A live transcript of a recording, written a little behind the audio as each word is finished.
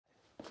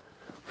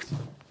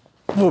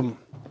Boom!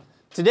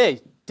 Today,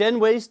 10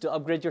 ways to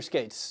upgrade your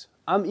skates.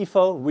 I'm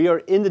Ivo, we are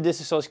in the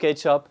Insole skate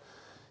shop.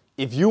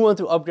 If you want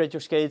to upgrade your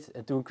skate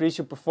and to increase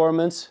your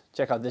performance,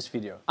 check out this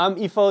video. I'm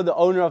Ivo, the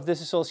owner of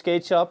Insole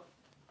skate shop.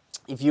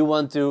 If you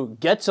want to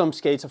get some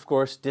skates, of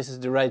course, this is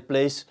the right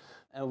place.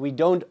 And we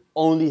don't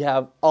only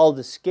have all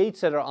the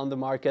skates that are on the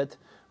market,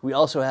 we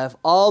also have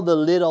all the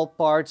little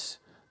parts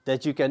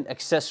that you can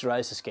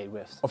accessorize a skate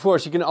with. Of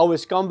course, you can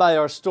always come by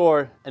our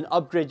store and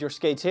upgrade your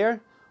skates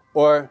here,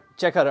 or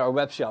check out our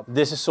web shop,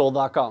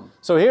 thisissole.com.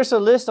 So here's a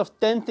list of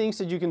 10 things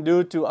that you can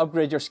do to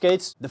upgrade your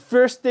skates. The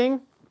first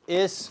thing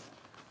is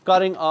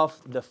cutting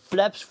off the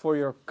flaps for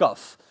your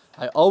cuff.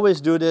 I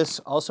always do this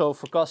also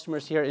for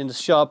customers here in the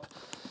shop,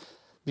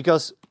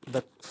 because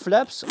the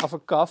flaps of a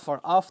cuff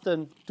are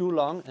often too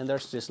long, and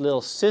there's this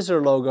little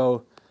scissor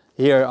logo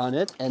here on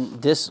it.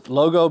 And this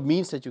logo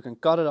means that you can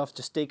cut it off.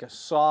 Just take a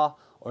saw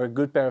or a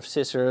good pair of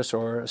scissors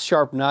or a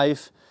sharp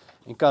knife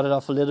and cut it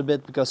off a little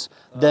bit, because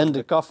then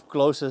the cuff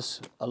closes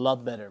a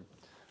lot better.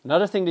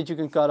 Another thing that you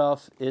can cut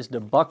off is the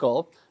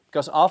buckle,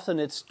 because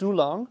often it's too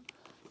long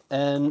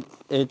and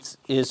it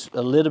is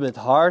a little bit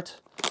hard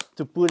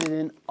to put it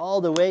in all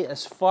the way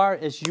as far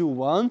as you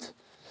want,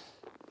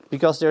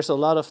 because there's a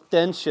lot of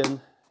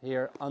tension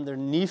here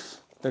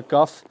underneath the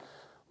cuff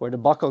where the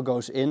buckle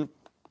goes in,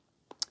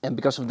 and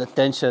because of the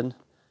tension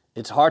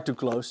it's hard to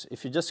close.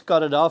 If you just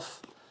cut it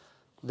off,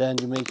 then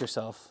you make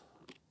yourself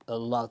a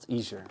lot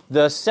easier.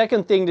 The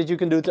second thing that you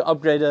can do to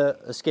upgrade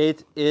a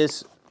skate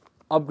is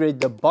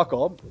upgrade the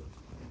buckle.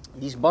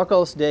 These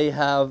buckles, they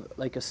have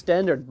like a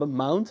standard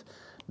mount.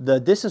 The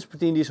distance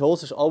between these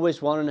holes is always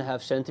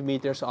 1.5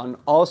 centimeters on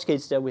all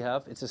skates that we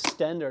have. It's a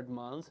standard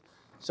mount,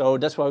 so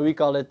that's why we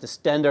call it the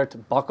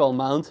standard buckle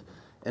mount.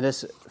 And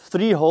there's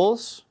 3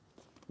 holes,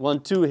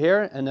 1, 2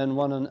 here, and then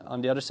 1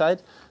 on the other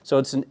side. So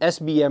it's an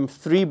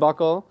SBM3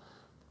 buckle.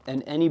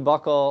 And any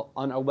buckle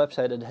on our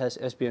website that has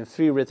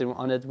SBM3 written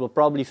on it will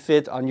probably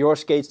fit on your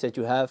skates that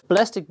you have.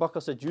 Plastic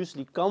buckles that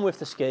usually come with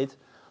the skate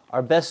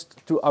are best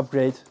to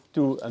upgrade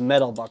to a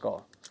metal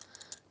buckle.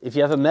 If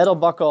you have a metal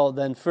buckle,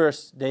 then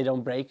first, they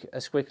don't break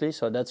as quickly,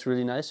 so that's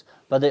really nice.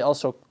 But they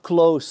also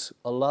close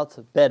a lot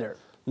better.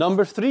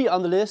 Number 3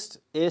 on the list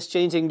is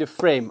changing the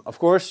frame. Of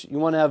course, you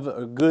want to have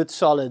a good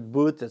solid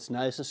boot that's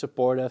nice and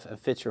supportive and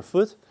fits your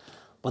foot.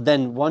 But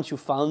then once you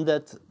found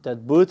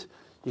that boot,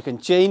 you can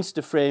change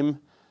the frame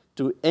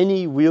to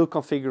any wheel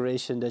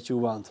configuration that you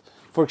want.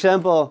 For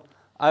example,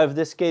 I have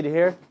this skate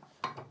here,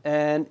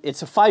 and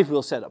it's a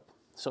 5-wheel setup.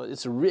 So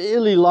it's a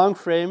really long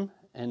frame,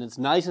 and it's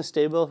nice and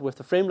stable. With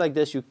a frame like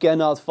this, you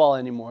cannot fall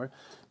anymore,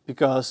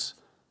 because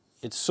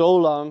it's so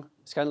long.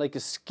 It's kind of like a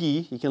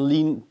ski. You can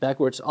lean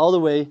backwards all the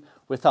way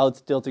without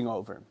tilting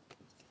over.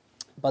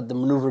 But the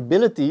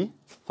maneuverability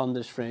from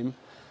this frame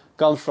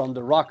comes from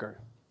the rocker.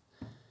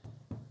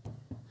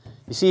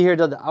 You see here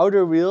that the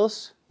outer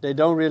wheels, they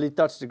don't really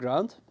touch the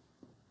ground.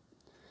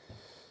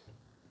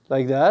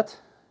 Like that.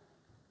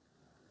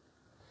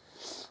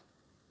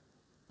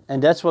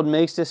 And that's what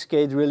makes this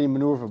skate really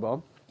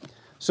maneuverable.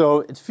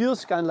 So it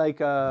feels kind of like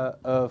a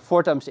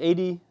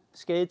 4x80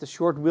 skate, a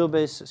short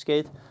wheelbase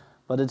skate,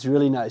 but it's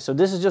really nice. So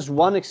this is just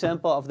one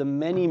example of the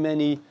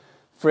many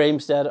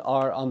frames that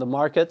are on the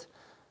market.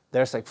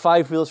 There's like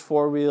 5 wheels,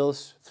 4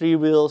 wheels, 3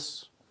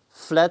 wheels,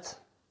 flat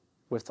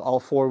with all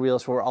 4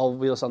 wheels or all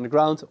wheels on the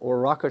ground, or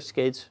rocker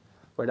skates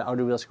where the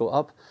outer wheels go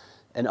up.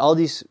 And all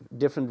these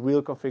different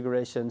wheel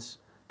configurations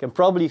can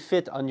probably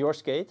fit on your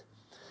skate.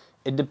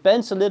 It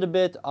depends a little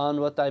bit on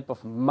what type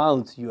of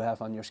mount you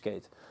have on your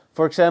skate.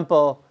 For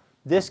example,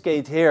 this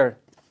skate here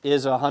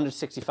is a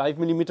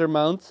 165mm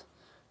mount.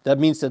 That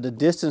means that the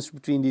distance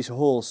between these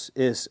holes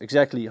is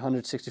exactly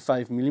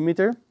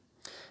 165mm.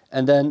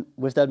 And then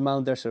with that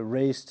mount there's a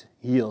raised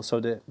heel.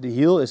 So the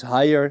heel is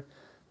higher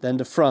than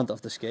the front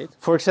of the skate.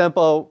 For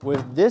example,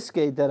 with this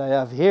skate that I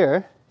have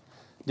here,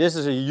 this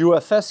is a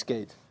UFS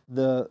skate.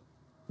 The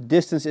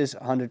distance is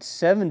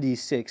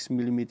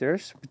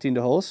 176mm between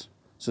the holes,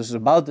 so it's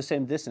about the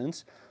same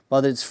distance,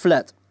 but it's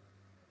flat.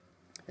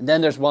 And then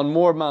there's one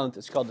more mount.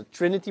 It's called the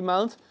Trinity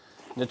mount.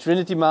 The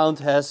Trinity mount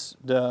has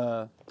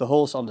the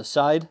holes on the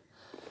side,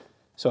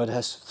 so it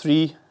has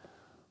 3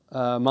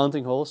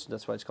 mounting holes.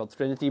 That's why it's called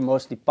Trinity.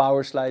 Mostly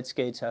power slide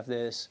skates have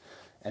this,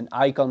 and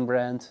Icon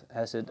brand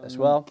has it as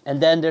well.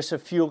 And then there's a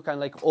few kind of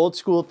like old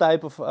school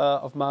type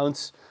of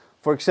mounts.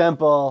 For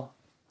example,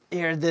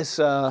 here this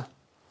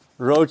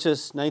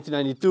Roaches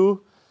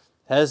 1992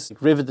 has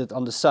riveted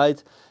on the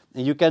side,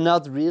 and you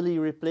cannot really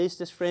replace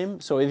this frame.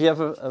 So if you have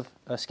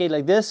a skate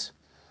like this,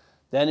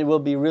 then it will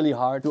be really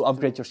hard to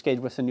upgrade your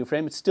skate with a new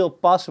frame. It's still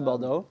possible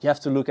though. You have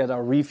to look at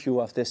our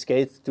review of this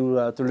skate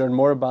to learn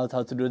more about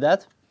how to do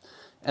that.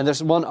 And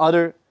there's one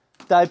other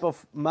type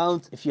of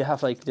mount. If you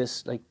have like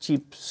this like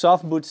cheap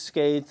soft boot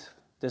skate,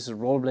 this is a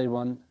rollerblade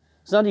one.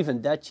 It's not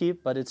even that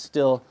cheap, but it's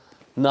still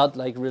not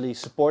like really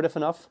supportive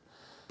enough.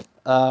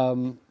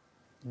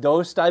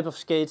 Those type of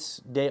skates,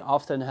 they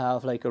often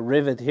have like a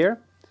rivet here,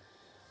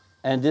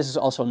 and this is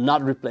also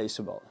not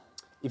replaceable.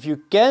 If you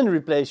can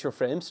replace your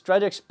frames, try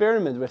to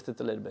experiment with it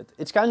a little bit.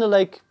 It's kind of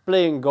like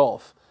playing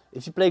golf.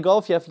 If you play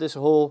golf, you have this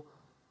whole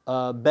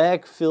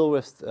bag filled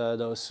with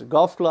those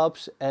golf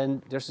clubs,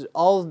 and there's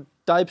all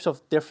types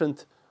of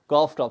different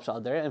golf clubs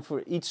out there, and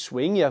for each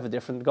swing you have a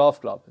different golf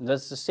club. And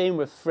that's the same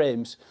with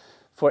frames.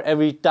 For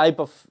every type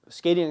of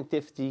skating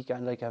activity, you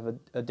kind of like have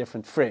a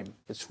different frame.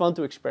 It's fun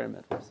to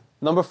experiment with.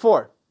 Number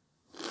 4.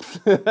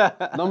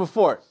 Number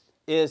 4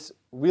 is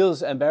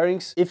wheels and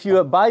bearings. If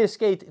you buy a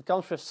skate, it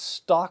comes with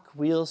stock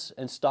wheels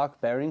and stock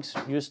bearings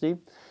usually.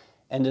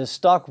 And the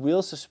stock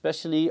wheels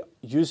especially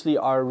usually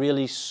are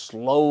really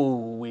slow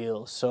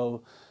wheels.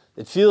 So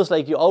it feels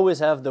like you always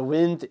have the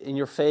wind in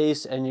your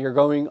face and you're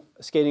going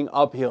skating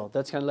uphill.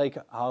 That's kind of like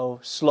how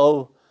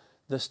slow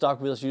the stock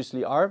wheels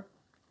usually are.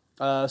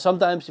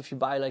 Sometimes if you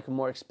buy like a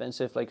more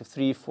expensive, like a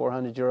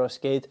 300-400 euro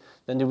skate,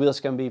 then the wheels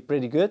can be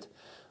pretty good.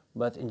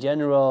 But in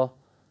general,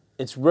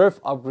 it's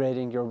worth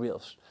upgrading your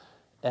wheels.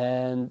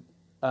 And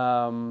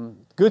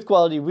good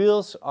quality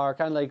wheels are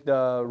kind of like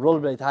the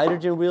rollerblade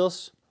hydrogen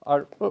wheels.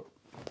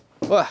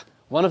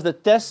 One of the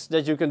tests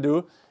that you can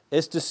do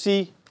is to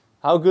see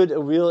how good a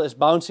wheel is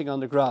bouncing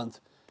on the ground.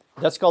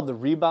 That's called the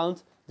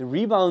rebound. The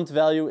rebound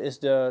value is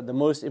the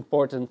most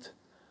important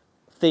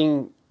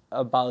thing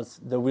about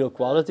the wheel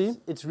quality.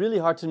 It's really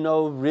hard to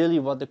know really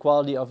what the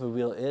quality of a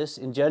wheel is.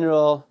 In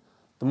general,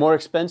 the more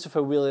expensive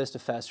a wheel is, the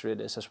faster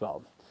it is as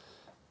well.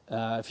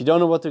 If you don't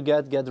know what to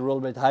get the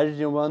rollerblade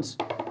hydrogen ones.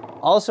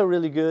 Also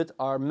really good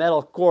are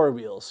metal core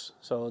wheels.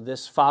 So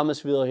this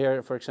famous wheel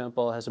here, for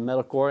example, has a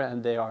metal core,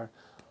 and they are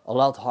a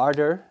lot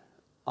harder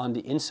on the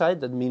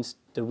inside. That means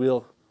the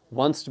wheel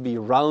wants to be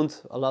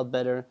round a lot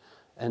better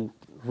and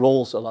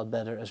rolls a lot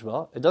better as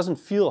well. It doesn't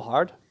feel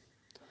hard,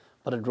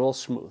 but it rolls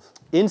smooth.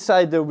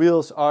 Inside the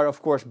wheels are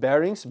of course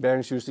bearings.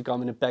 Bearings usually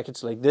come in a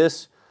package like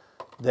this.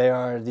 They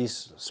are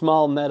these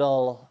small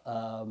metal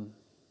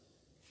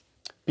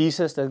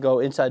pieces that go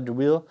inside the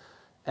wheel,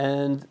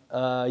 and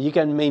you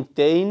can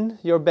maintain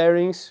your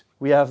bearings.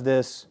 We have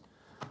this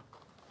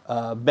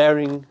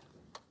bearing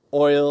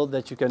oil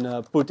that you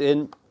can put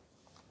in,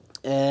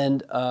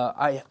 and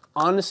I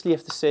honestly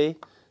have to say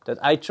that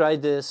I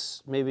tried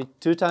this maybe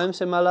 2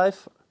 times in my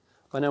life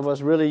when I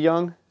was really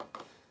young,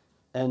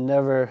 and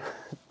never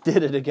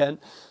did it again,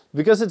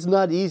 because it's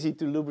not easy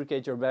to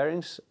lubricate your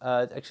bearings.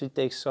 It actually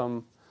takes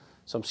some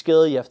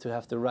skill. You have to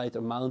have the right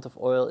amount of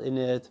oil in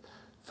it.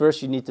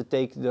 First you need to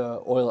take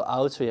the oil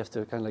out, so you have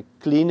to kind of like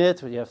clean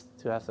it. You have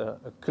to have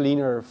a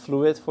cleaner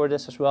fluid for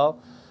this as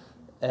well.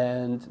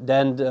 And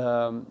then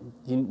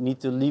you need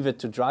to leave it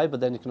to dry,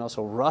 but then it can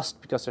also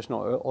rust because there's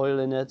no oil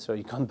in it. So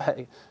you come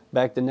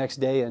back the next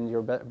day and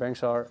your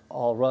bearings are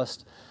all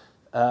rust.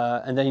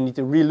 And then you need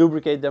to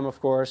re-lubricate them,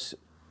 of course.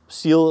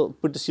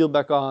 Put the seal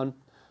back on,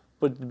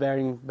 put the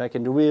bearing back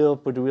in the wheel,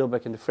 put the wheel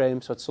back in the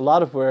frame. So it's a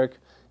lot of work.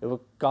 It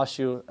will cost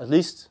you at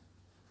least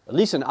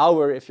an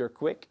hour if you're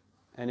quick,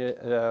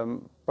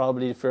 and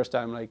probably the first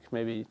time like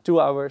maybe 2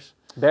 hours.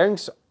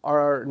 Bearings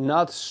are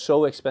not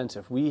so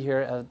expensive. We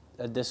here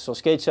at this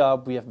skate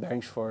shop, we have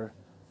bearings for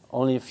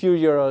only a few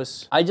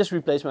euros. I just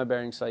replace my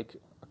bearings like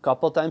a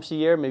couple times a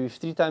year, maybe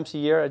 3 times a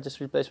year. I just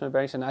replace my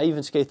bearings, and I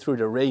even skate through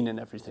the rain and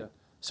everything. Yeah.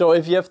 So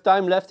if you have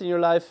time left in your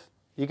life,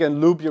 you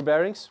can lube your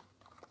bearings.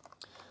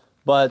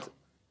 But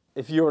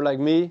if you're like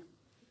me,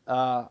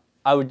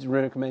 I would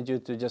recommend you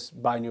to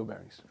just buy new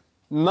bearings.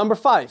 Number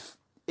 5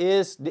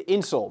 is the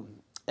insole.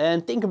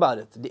 And think about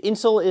it. The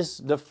insole is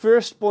the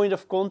first point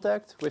of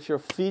contact with your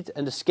feet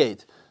and the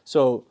skate.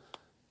 So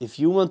if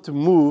you want to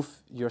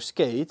move your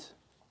skate,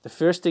 the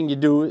first thing you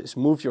do is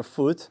move your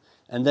foot,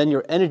 and then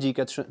your energy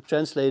gets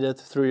translated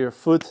through your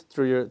foot,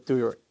 to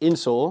your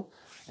insole,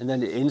 and then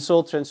the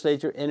insole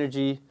translates your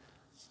energy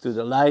to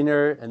the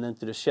liner, and then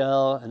to the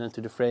shell, and then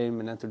to the frame,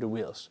 and then to the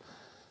wheels.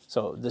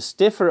 So the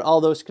stiffer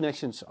all those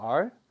connections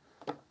are,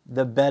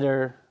 the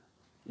better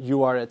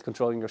you are at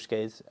controlling your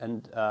skate,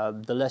 and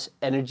the less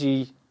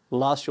energy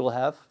loss you'll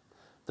have,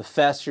 the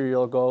faster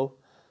you'll go,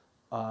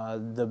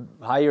 the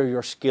higher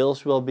your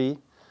skills will be.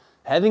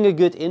 Having a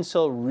good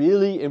insole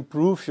really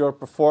improves your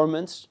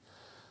performance,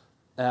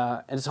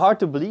 and it's hard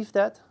to believe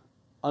that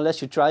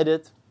unless you tried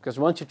it, because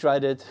once you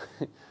tried it,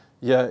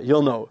 yeah,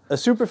 you'll know. A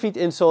Superfeet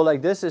insole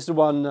like this is the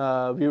one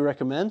we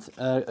recommend.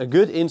 A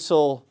good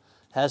insole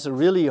has a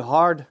really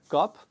hard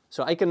cup,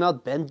 so I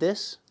cannot bend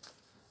this.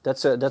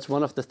 That's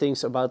one of the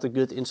things about a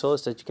good insole,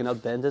 is that you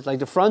cannot bend it. Like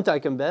the front I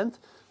can bend,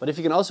 but if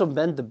you can also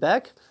bend the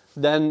back,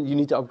 then you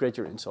need to upgrade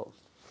your insole.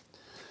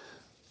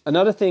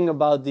 Another thing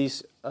about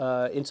these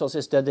insoles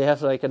is that they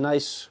have like a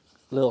nice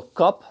little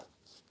cup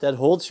that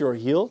holds your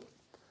heel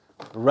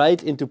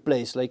right into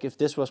place. Like if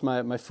this was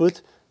my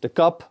foot, the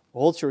cup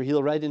holds your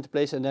heel right into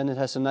place, and then it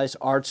has a nice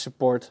arch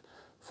support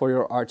for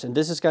your arch. And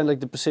this is kind of like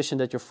the position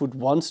that your foot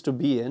wants to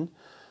be in.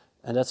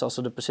 And that's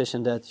also the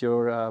position that you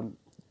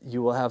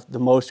will have the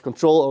most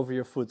control over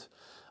your foot.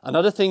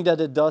 Another thing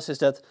that it does is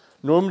that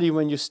normally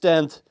when you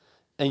stand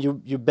and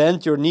you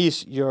bend your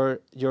knees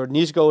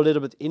go a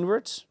little bit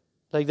inwards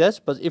like this.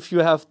 But if you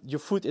have your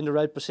foot in the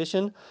right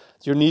position,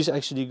 your knees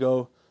actually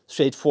go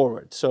straight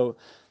forward. So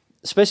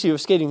especially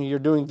with skating, you're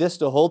doing this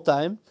the whole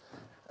time,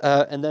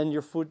 and then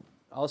your foot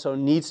also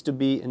needs to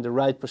be in the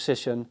right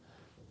position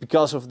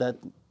because of that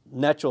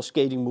natural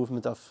skating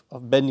movement of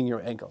bending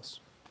your ankles.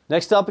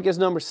 Next topic is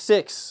number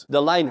 6,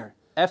 the liner.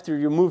 After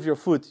you move your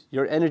foot,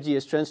 your energy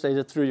is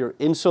translated through your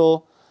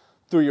insole,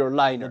 through your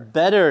liner. The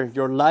better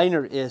your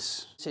liner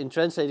is in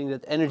translating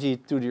that energy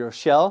to your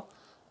shell,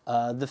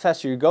 the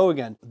faster you go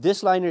again.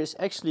 This liner is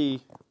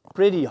actually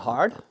pretty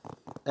hard,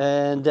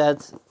 and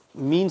that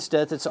means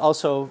that it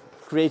also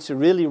creates a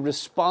really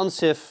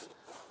responsive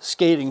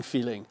skating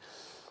feeling.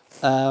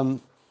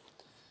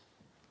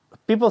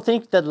 People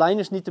think that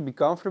liners need to be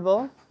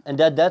comfortable, and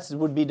that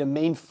would be the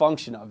main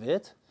function of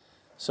it.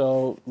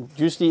 So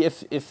usually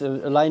if the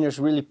liner is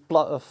really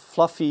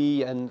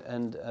fluffy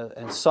and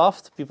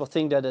soft, people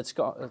think that it's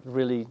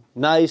really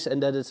nice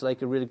and that it's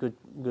like a really good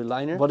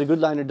liner. What a good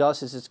liner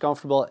does is it's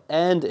comfortable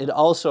and it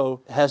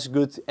also has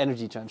good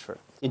energy transfer.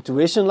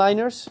 Intuition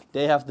liners,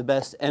 they have the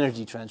best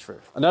energy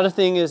transfer. Another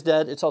thing is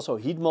that it's also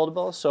heat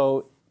moldable.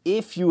 So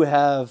if you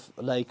have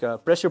like a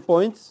pressure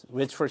point,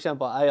 which for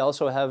example I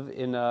also have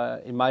in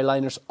my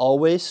liners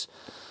always,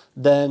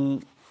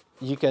 then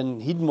you can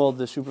heat mold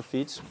the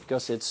superfeeds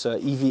because it's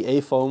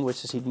EVA foam,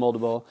 which is heat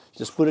moldable. You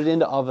just put it in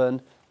the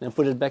oven, then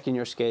put it back in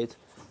your skate,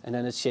 and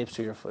then it shapes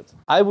to your foot.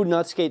 I would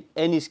not skate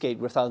any skate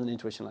without an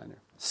Intuition liner.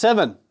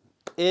 7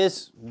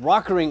 is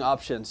rockering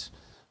options.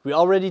 We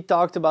already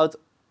talked about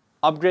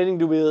upgrading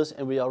the wheels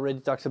and we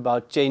already talked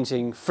about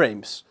changing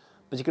frames.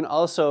 But you can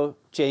also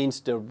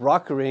change the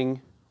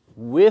rockering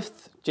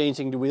with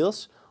changing the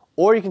wheels,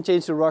 or you can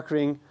change the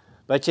rockering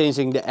by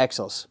changing the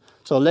axles.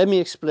 So let me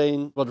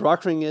explain what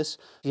rockering is.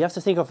 You have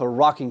to think of a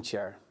rocking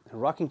chair.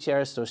 And rocking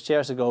chairs, those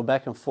chairs that go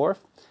back and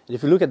forth. And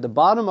if you look at the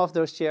bottom of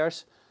those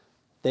chairs,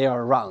 they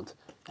are round.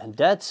 And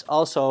that's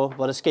also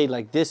what a skate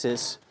like this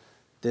is.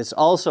 It's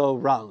also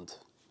round,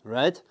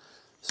 right?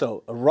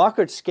 So a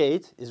rockered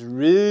skate is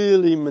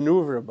really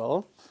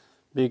maneuverable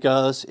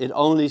because it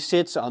only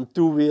sits on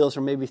 2 wheels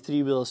or maybe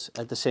 3 wheels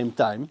at the same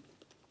time.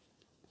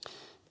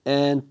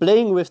 And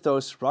playing with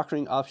those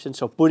rockering options,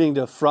 so putting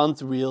the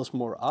front wheels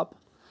more up,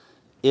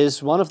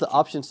 is one of the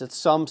options that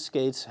some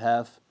skates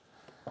have.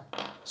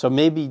 So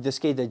maybe the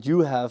skate that you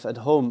have at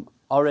home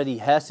already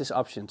has this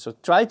option. So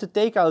try to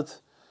take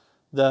out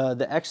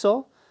the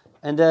axle,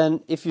 and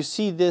then if you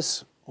see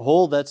this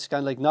hole that's kind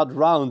of like not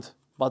round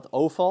but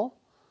oval,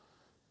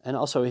 and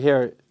also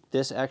here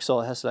this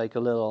axle has like a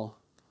little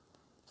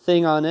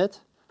thing on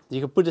it,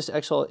 you can put this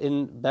axle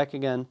in back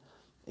again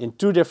in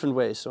 2 different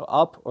ways, so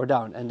up or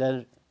down, and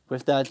then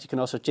with that you can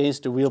also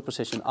change the wheel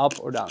position up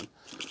or down.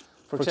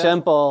 For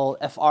example,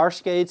 FR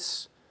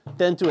skates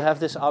tend to have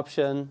this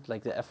option,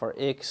 like the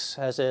FRX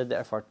has it, the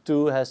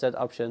FR2 has that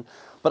option.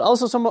 But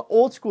also some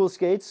old school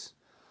skates,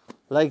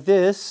 like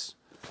this,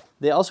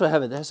 they also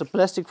have it. It has a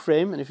plastic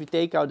frame, and if you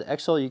take out the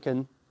axle, you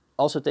can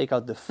also take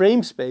out the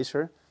frame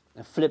spacer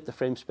and flip the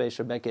frame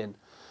spacer back in.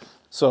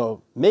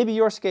 So maybe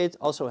your skate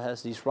also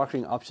has these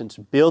rockering options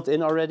built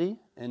in already,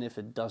 and if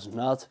it does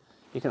not,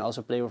 you can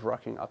also play with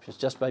rockering options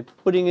just by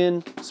putting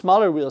in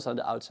smaller wheels on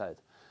the outside.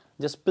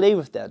 Just play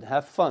with that,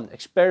 have fun,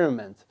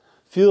 experiment,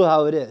 feel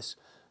how it is.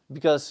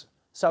 Because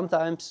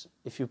sometimes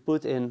if you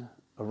put in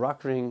a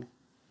rockering,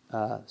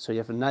 so you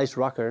have a nice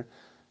rocker,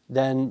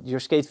 then your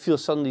skate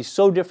feels suddenly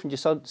so different, you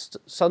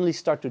suddenly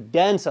start to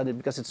dance on it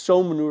because it's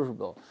so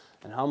maneuverable.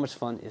 And how much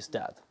fun is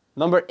that?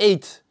 Number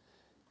 8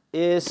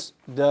 is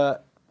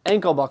the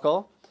ankle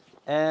buckle.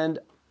 And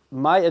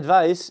my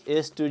advice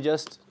is to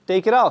just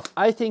take it off.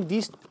 I think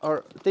these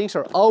things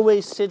are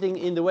always sitting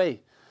in the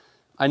way.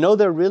 I know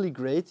they're really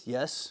great,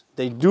 yes,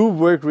 they do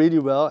work really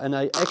well, and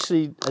I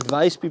actually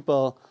advise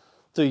people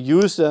to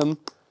use them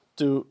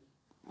to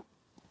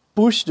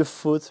push the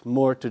foot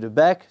more to the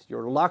back.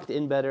 You're locked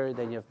in better,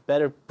 then you have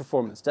better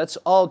performance. That's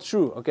all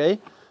true, okay?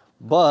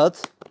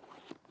 But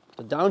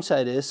the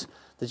downside is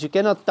that you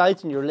cannot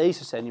tighten your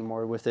laces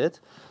anymore with it.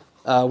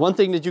 One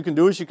thing that you can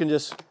do is you can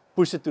just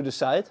push it to the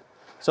side.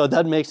 So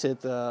that makes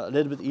it a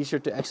little bit easier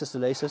to access the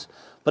laces.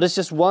 But it's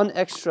just one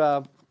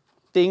extra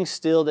thing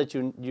still that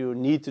you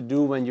need to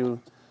do when you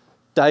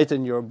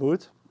tighten your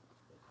boot.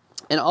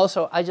 And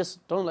also, I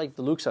just don't like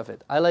the looks of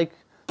it. I like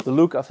the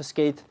look of a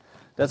skate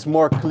that's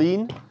more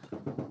clean,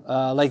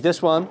 like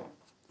this one,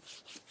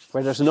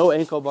 where there's no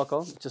ankle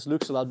buckle. It just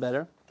looks a lot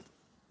better.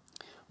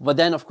 But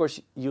then, of course,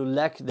 you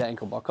lack the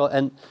ankle buckle,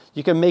 and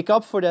you can make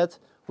up for that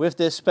with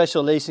this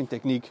special lacing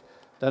technique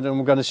that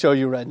I'm going to show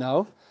you right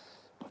now.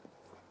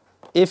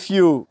 If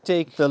you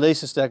take the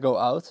laces that go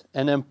out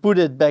and then put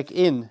it back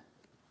in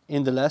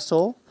the last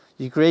hole,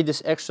 you create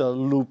this extra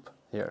loop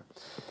here.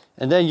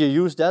 And then you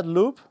use that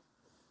loop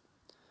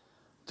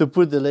to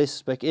put the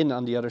laces back in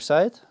on the other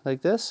side,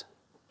 like this.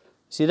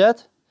 See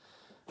that?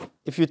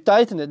 If you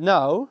tighten it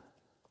now,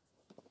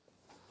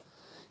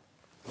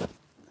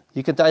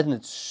 you can tighten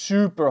it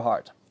super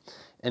hard.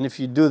 And if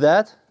you do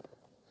that,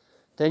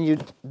 then you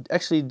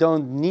actually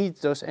don't need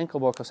those ankle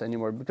buckles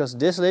anymore, because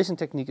this lacing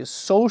technique is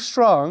so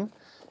strong,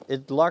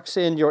 it locks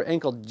in your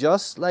ankle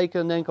just like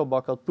an ankle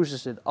buckle,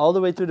 pushes it all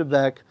the way to the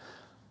back,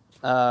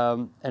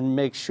 and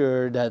makes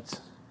sure that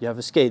you have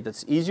a skate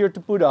that's easier to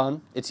put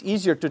on. It's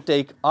easier to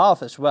take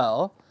off as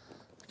well,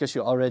 because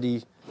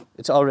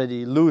it's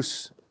already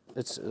loose.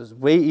 It's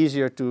way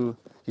easier to,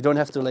 you don't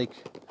have to like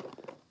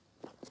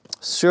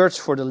search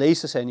for the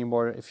laces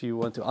anymore if you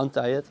want to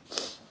untie it.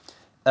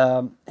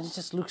 And it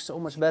just looks so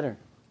much better.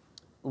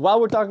 While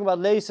we're talking about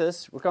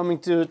laces, we're coming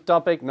to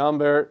topic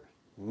number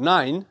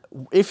 9.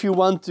 If you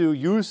want to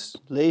use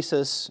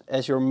laces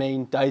as your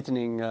main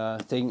tightening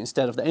thing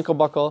instead of the ankle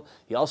buckle,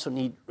 you also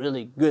need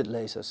really good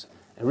laces.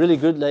 And really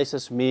good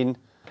laces mean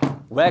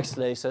waxed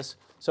laces.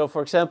 So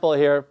for example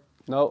here,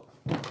 for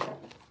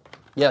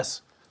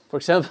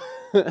example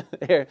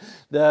here,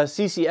 the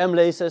CCM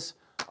laces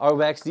are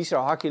waxed. These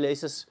are hockey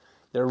laces.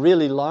 They're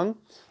really long.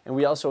 And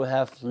we also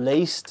have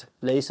laced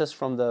laces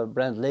from the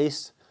brand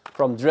Laced,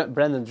 from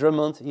Brandon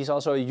Drummond. He's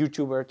also a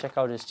YouTuber. Check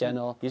out his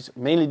channel. He's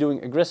mainly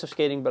doing aggressive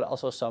skating, but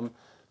also some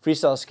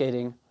freestyle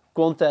skating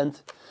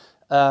content.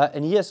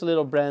 And he has a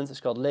little brand.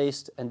 It's called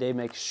Laced, and they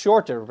make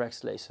shorter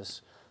waxed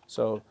laces.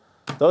 So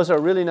those are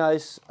really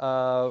nice.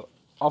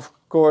 Of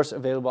course,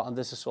 available on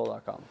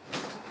thisissole.com.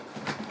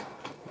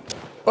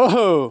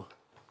 Oh,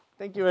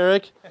 thank you,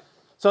 Eric.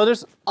 So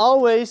there's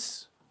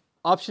always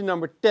option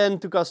number 10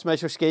 to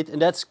customize your skate,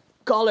 and that's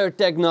color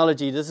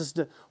technology. This is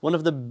one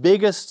of the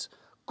biggest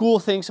cool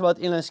things about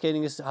inline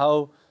skating, is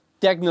how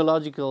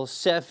technological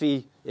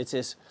savvy it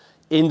is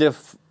in the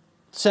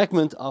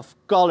segment of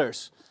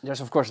colors.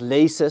 There's of course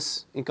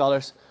laces in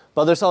colors,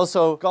 but there's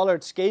also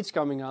colored skates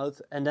coming out,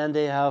 and then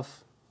they have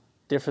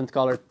different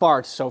colored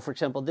parts. So for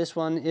example, this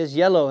one is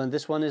yellow and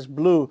this one is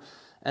blue.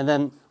 And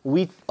then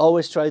we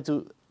always try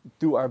to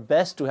do our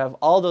best to have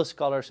all those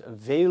colors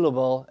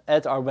available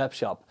at our web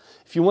shop.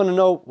 If you want to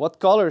know what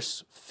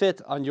colors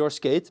fit on your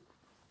skate,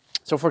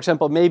 so for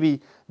example, maybe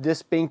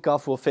this pink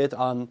cuff will fit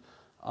on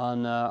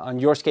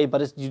your skate,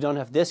 but you don't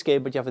have this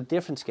skate, but you have a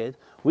different skate.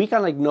 We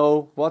can like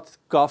know what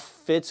cuff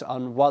fits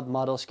on what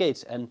model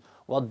skates and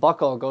what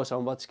buckle goes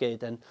on what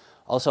skate. And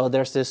also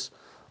there's this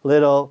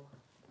little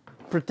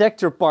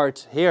protector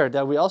part here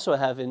that we also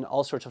have in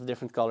all sorts of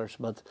different colors.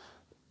 But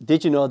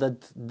did you know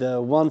that the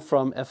one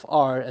from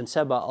FR and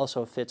Seba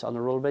also fits on a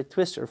rollerblade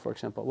twister, for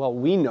example? Well,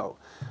 we know.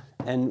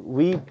 And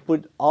we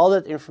put all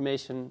that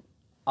information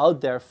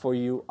out there for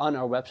you on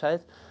our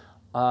website.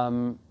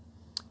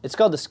 It's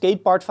called the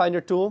Skate Part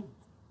Finder tool.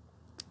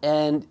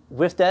 And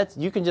with that,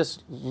 you can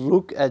just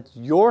look at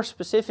your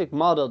specific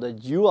model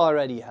that you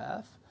already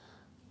have,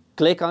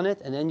 click on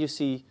it, and then you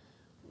see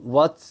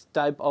what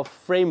type of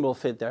frame will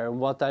fit there,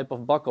 what type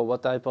of buckle,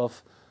 what type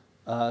of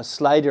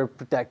slider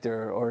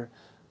protector, or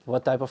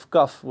what type of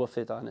cuff will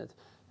fit on it.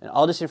 And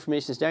all this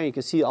information is there. You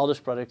can see all those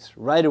products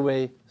right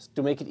away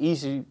to make it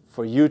easy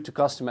for you to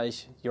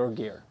customize your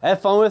gear.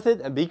 Have fun with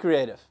it and be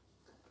creative.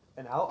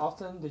 And how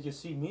often did you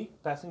see me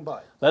passing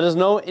by? Let us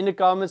know in the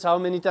comments how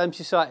many times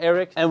you saw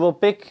Eric, and we'll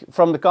pick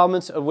from the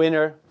comments a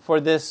winner for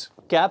this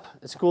cap.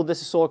 It's a cool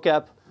This Is Sole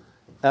cap.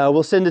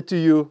 We'll send it to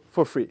you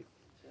for free.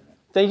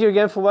 Thank you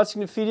again for watching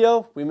the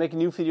video. We make a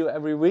new video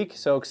every week,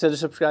 so consider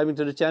subscribing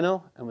to the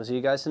channel, and we'll see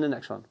you guys in the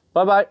next one.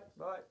 Bye bye.